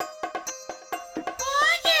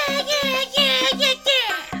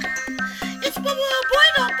It's bueno,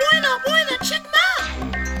 check 'em out.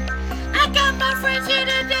 I got my friends here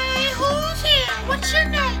today. Who's here? What's your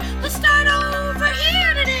name? Let's start over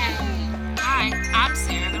here today. Hi, I'm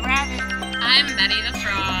Sarah the Rabbit. I'm Betty the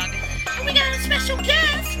Frog. And we got a special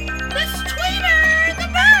guest, Miss Tweeter the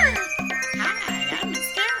Bird. Hi, I'm Miss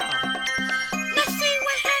Carol. Let's see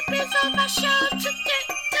what happens on my show today.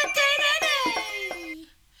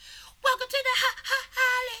 Welcome to the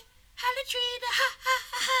holly tree, the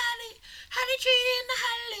holly tree in the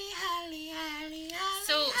holly.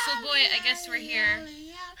 So boy, I guess we're here.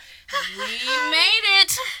 We made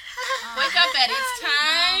it. Wake up, Betty. It's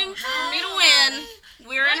time for me to win.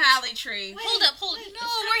 We're in Holly Tree. Hold up. No,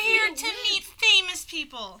 we're here to meet famous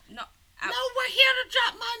people. No, No, we're here to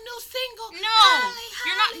drop my new single. No,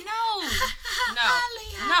 you're not.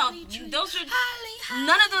 no. Those are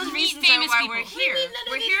none of those reasons are famous why people. we're here. We need none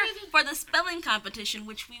of We're these here reasons. for the spelling competition,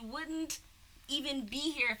 which we wouldn't even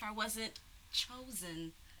be here if I wasn't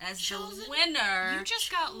chosen as the winner. You just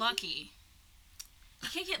got lucky. You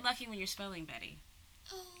can't get lucky when you're spelling, Betty.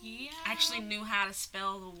 Yeah. I actually knew how to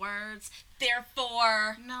spell the words.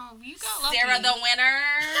 Therefore, No, you got lucky. Sarah the winner.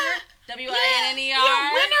 W-I-N-N-E-R.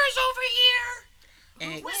 Yeah, winners over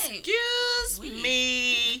here. Excuse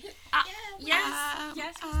me.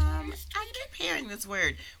 Yes. I keep hearing this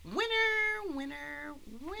word. Winner.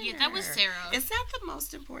 Yeah, that was Sarah. Is that the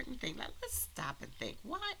most important thing? Like, let's stop and think.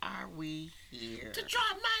 Why are we here? To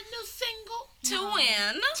drop my new single. To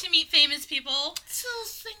win. To meet famous people. Two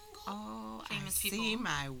single. Oh, Famous I see. people.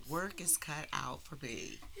 My work is cut out for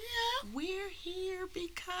me. Yeah. We're here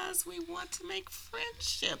because we want to make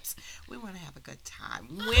friendships. We want to have a good time.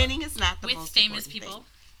 Winning is not the With most famous important people. thing.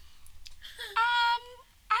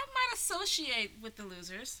 I might associate with the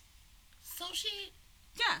losers. Associate.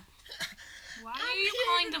 Yeah. Why are you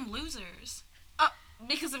calling them losers?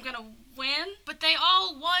 Because I'm gonna win, But they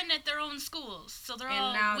all won at their own schools, so they're all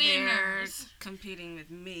and now winners. they're competing with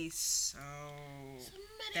me. So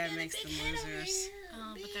Somebody that got a makes big them head over losers here.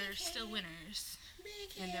 Oh, but Big they're still head, winners.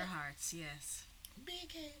 Big in head, their hearts. Yes. big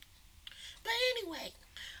head. But anyway,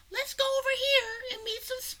 let's go over here and meet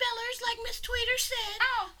some spellers like Miss Tweeter said.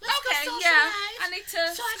 Let's go okay. socialize. Yeah. I need to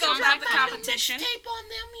So I scope can out drop the my competition. new mixtape on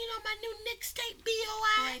them. You know, my new mixtape, Boy,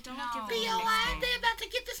 B.O.I. don't No. give me a B.O.I. mixtape. They're about to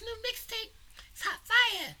get this new mixtape. It's hot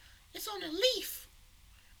fire. It's on a leaf.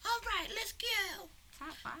 All right, let's go. It's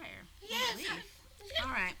hot fire. Yes. All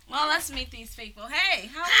right. Well, let's meet these people. Hey,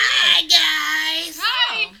 how are Hi, you? guys.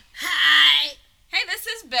 Hi. Hi. Hey, this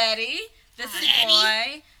is Betty. This is Betty.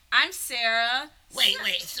 Boy. I'm Sarah. Wait.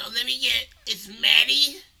 So let me get. It's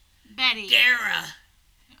Maddie, Betty. Dara,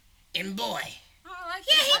 and Boy. Oh, I like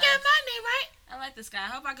Yeah, this he guy. got my name right. I like this guy. I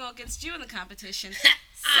hope I go against you in the competition.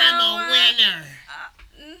 I'm a winner.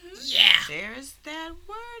 Yeah. There's that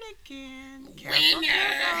word again. Careful, Winner.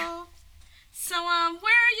 careful. So, where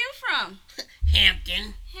are you from?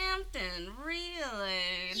 Hampton. Hampton,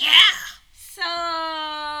 really? Yeah. So,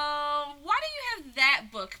 why do you have that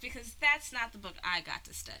book? Because that's not the book I got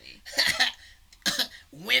to study.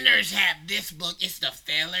 Winners have this book. It's the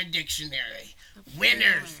Failure Dictionary.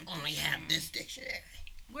 Winners Failure only have this dictionary.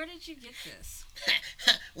 Where did you get this?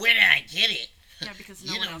 Where did I get it? Yeah, because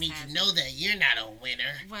no You one don't else need has to it. know that you're not a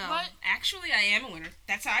winner. Well, What? actually, I am a winner.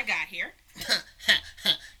 That's how I got here.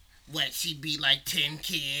 What, she beat like 10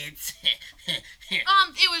 kids?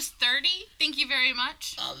 It was 30. Thank you very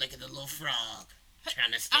much. Oh, look at the little frog.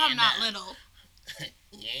 Trying to stand I'm not up. little.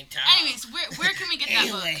 You ain't tall. Anyways, where can we get that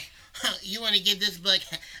book? Anyway, you want to get this book?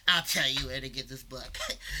 I'll tell you where to get this book.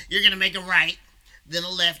 You're going to make a right, then a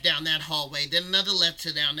left down that hallway, then another left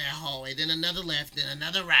to down that hallway, then another left, then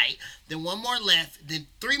another right, then one more left, then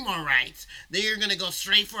 3 more rights. Then you're going to go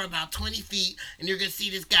straight for about 20 feet, and you're going to see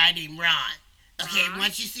this guy named Ron. Okay, Ron?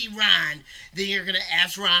 once you see Ron, then you're going to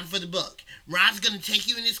ask Ron for the book. Ron's going to take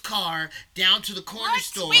you in his car down to the corner What?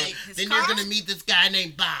 store. Wait, his Then car? you're going to meet this guy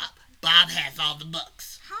named Bob. Bob has all the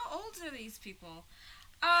books. How old are these people?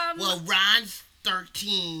 Well, Ron's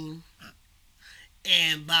 13,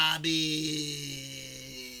 and Bob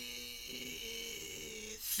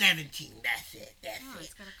is 17. That's it. That's oh, it.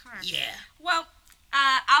 it's got a car. Yeah. Well,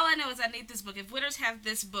 all I know is I need this book. If winners have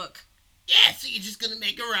this book, Yeah, so you're just going to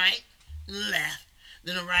make a right, left,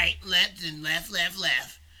 then a right, left, then left.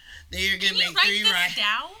 Then you're going Can to you make write 3 this right.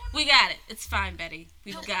 down? we got it. It's fine, Betty.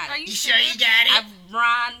 We've got Are it. You sure you got it? I've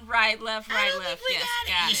run, right, left, I right, don't left. think we Yes, got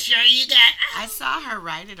it. got You it. sure you got I saw her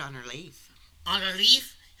write it on her leaf. On a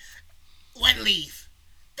leaf? What leaf?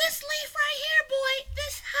 This leaf right here, boy.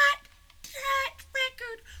 This hot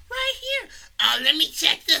record right here. Oh, let me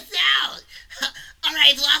check this out. All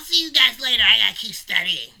right, well, I'll see you guys later. I gotta keep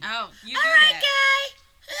studying. Oh, you do All right, that.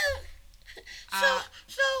 guy.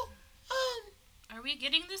 Are we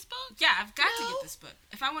getting this book? Yeah, I've got to No. get this book.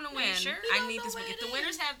 If I want to win, sure? I don't need know this book. where If the it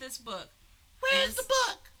winners is. have this book, Where's the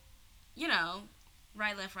book? you know,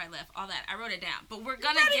 right, left, all that. I wrote it down. But we're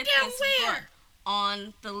going to wrote it get down this where? book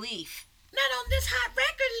on the leaf. Not on this hot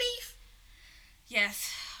record leaf.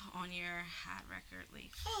 Yes, on your hot record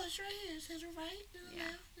leaf. Oh, it's right here. It says right. Yeah.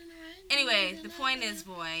 Right. Anyway, the point is,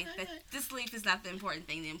 boy, Right. that this leaf is not the important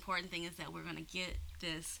thing. The important thing is that we're going to get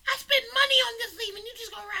this, I spent money on this leaf, and you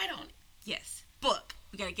just gonna write on it. yes, book.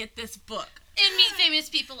 We got to get this book. And meet famous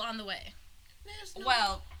people on the way. There's no-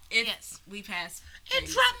 Well, if Yes. we pass. and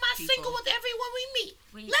famous drop my people. single with everyone we meet.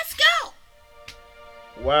 We- Let's go.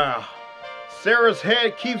 Wow. Sarah's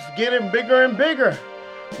head keeps getting bigger and bigger.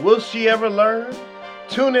 Will she ever learn?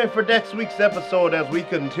 Tune in for next week's episode as we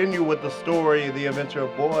continue with the story of the Adventure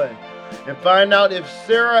Boy and find out if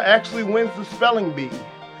Sarah actually wins the spelling bee.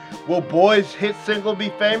 Will Boy's hit single be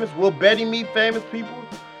famous? Will Betty meet famous people?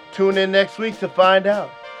 Tune in next week to find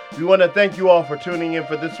out. We want to thank you all for tuning in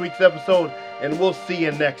for this week's episode, and we'll see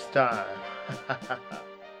you next time.